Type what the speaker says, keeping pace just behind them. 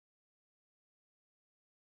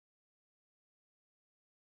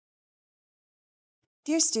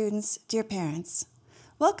Dear students, dear parents,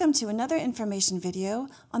 welcome to another information video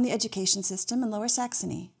on the education system in Lower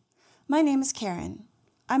Saxony. My name is Karen.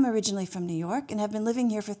 I'm originally from New York and have been living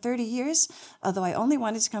here for 30 years, although I only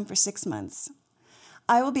wanted to come for 6 months.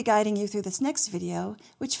 I will be guiding you through this next video,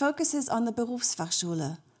 which focuses on the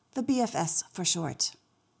Berufsfachschule, the BFS for short.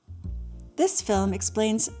 This film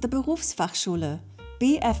explains the Berufsfachschule,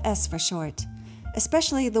 BFS for short,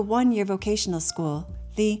 especially the one-year vocational school,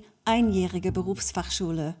 the Einjährige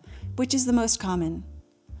Berufsfachschule, which is the most common.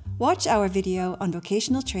 Watch our video on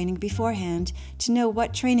vocational training beforehand to know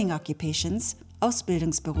what training occupations,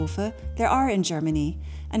 Ausbildungsberufe, there are in Germany,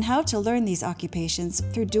 and how to learn these occupations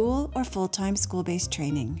through dual or full-time school-based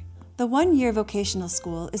training. The one-year vocational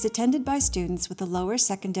school is attended by students with a lower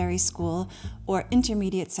secondary school or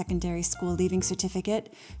intermediate secondary school leaving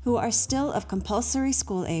certificate who are still of compulsory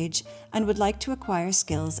school age and would like to acquire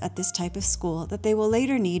skills at this type of school that they will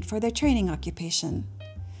later need for their training occupation.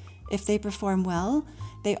 If they perform well,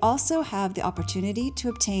 they also have the opportunity to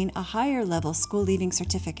obtain a higher level school leaving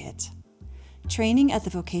certificate. Training at the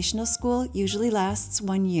vocational school usually lasts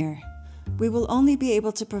 1 year. We will only be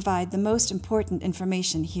able to provide the most important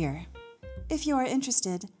information here. If you are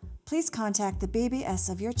interested, please contact the BBS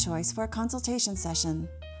of your choice for a consultation session.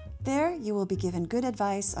 There, you will be given good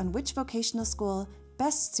advice on which vocational school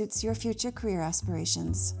best suits your future career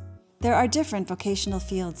aspirations. There are different vocational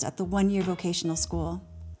fields at the one-year vocational school.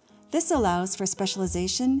 This allows for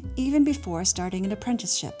specialization even before starting an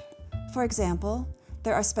apprenticeship. For example,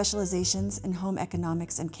 there are specializations in home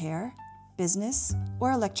economics and care, business,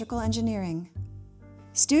 or electrical engineering.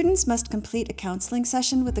 Students must complete a counseling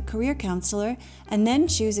session with a career counselor and then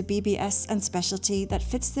choose a BBS and specialty that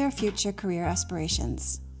fits their future career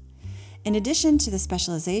aspirations. In addition to the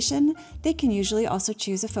specialization, they can usually also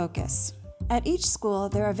choose a focus. At each school,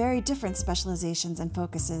 there are very different specializations and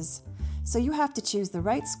focuses, so you have to choose the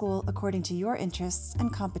right school according to your interests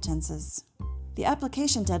and competences. The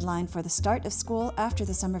application deadline for the start of school after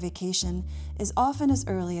the summer vacation is often as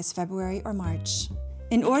early as February or March.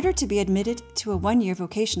 In order to be admitted to a one-year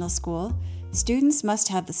vocational school, students must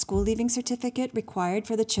have the school leaving certificate required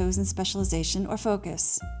for the chosen specialization or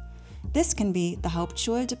focus. This can be the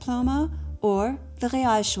Hauptschuldiploma or the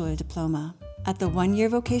Realschuldiploma. At the one-year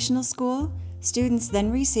vocational school, students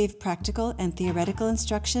then receive practical and theoretical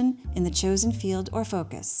instruction in the chosen field or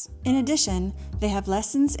focus. In addition, they have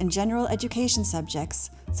lessons in general education subjects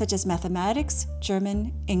such as mathematics,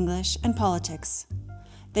 German, English, and politics.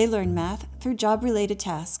 They learn math through job-related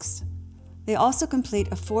tasks. They also complete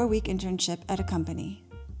a 4-week internship at a company.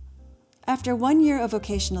 After 1 year of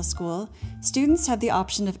vocational school, students have the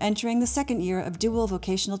option of entering the second year of dual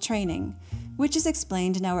vocational training, which is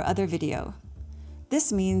explained in our other video.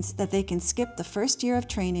 This means that they can skip the first year of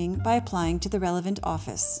training by applying to the relevant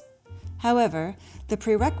office. However, the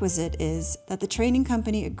prerequisite is that the training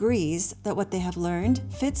company agrees that what they have learned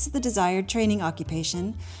fits the desired training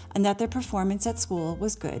occupation and that their performance at school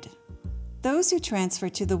was good. Those who transfer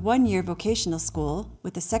to the one-year vocational school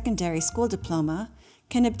with a secondary school diploma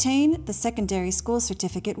can obtain the secondary school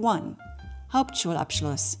certificate 1,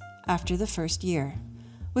 Hauptschulabschluss, after the first year.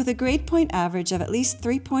 With a grade point average of at least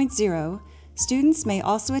 3.0, students may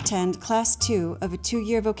also attend Class 2 of a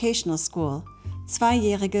 2-year vocational school,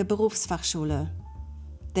 Zweijährige Berufsfachschule.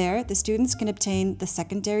 There, the students can obtain the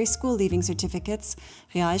secondary school leaving certificates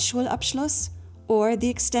Realschulabschluss or the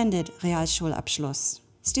extended Realschulabschluss.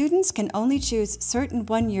 Students can only choose certain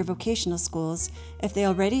one-year vocational schools if they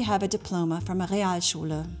already have a diploma from a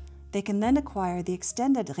Realschule. They can then acquire the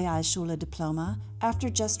extended Realschule diploma after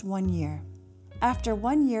just 1 year. After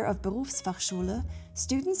 1 year of Berufsfachschule,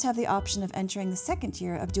 students have the option of entering the second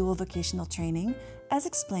year of dual vocational training, as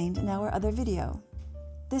explained in our other video.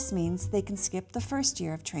 This means they can skip the first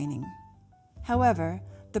year of training. However,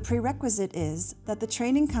 the prerequisite is that the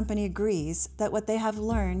training company agrees that what they have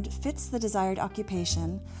learned fits the desired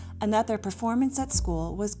occupation and that their performance at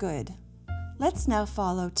school was good. Let's now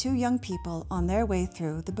follow 2 young people on their way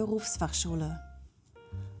through the Berufsfachschule.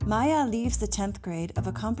 Maya leaves the 10th grade of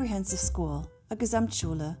a comprehensive school, a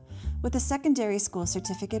Gesamtschule, with a secondary school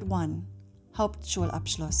certificate 1,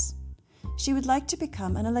 Hauptschulabschluss. She would like to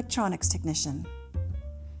become an electronics technician.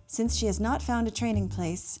 Since she has not found a training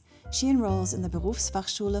place, she enrolls in the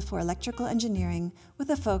Berufsfachschule for electrical engineering with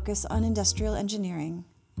a focus on industrial engineering.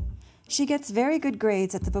 She gets very good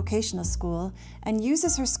grades at the vocational school and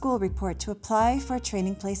uses her school report to apply for a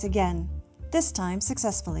training place again, this time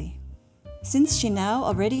successfully. Since she now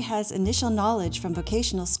already has initial knowledge from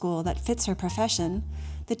vocational school that fits her profession,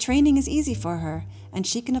 the training is easy for her and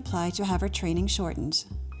she can apply to have her training shortened.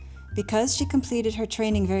 Because she completed her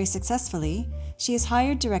training very successfully, she is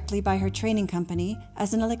hired directly by her training company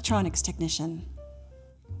as an electronics technician.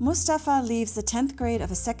 Mustafa leaves the 10th grade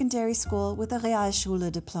of a secondary school with a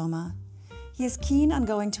Realschule diploma. He is keen on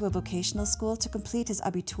going to a vocational school to complete his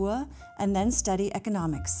Abitur and then study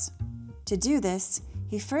economics. To do this,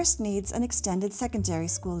 he first needs an extended secondary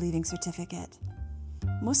school leaving certificate.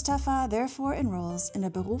 Mustafa therefore enrolls in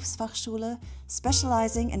a Berufsfachschule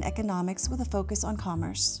specializing in economics with a focus on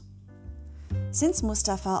commerce. Since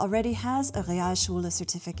Mustafa already has a Realschule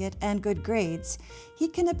certificate and good grades, he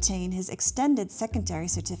can obtain his extended secondary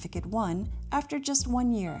certificate 1 after just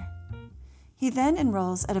 1 year. He then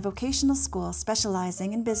enrolls at a vocational school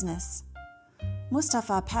specializing in business.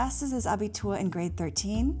 Mustafa passes his Abitur in grade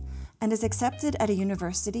 13 and is accepted at a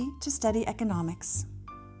university to study economics.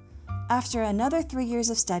 After another 3 years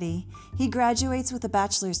of study, he graduates with a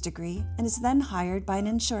bachelor's degree and is then hired by an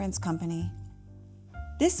insurance company.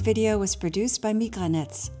 This video was produced by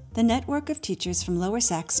Migranetz, the network of teachers from Lower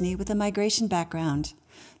Saxony with a migration background,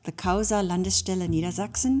 the Causa Landesstelle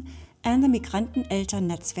Niedersachsen, and the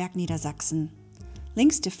Migrantenelternnetzwerk Niedersachsen.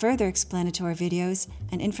 Links to further explanatory videos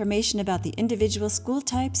and information about the individual school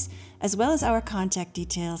types, as well as our contact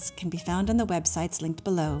details, can be found on the websites linked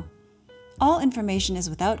below. All information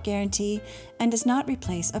is without guarantee and does not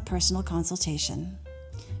replace a personal consultation.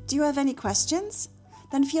 Do you have any questions?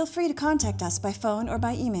 Then feel free to contact us by phone or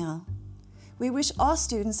by email. We wish all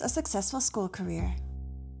students a successful school career.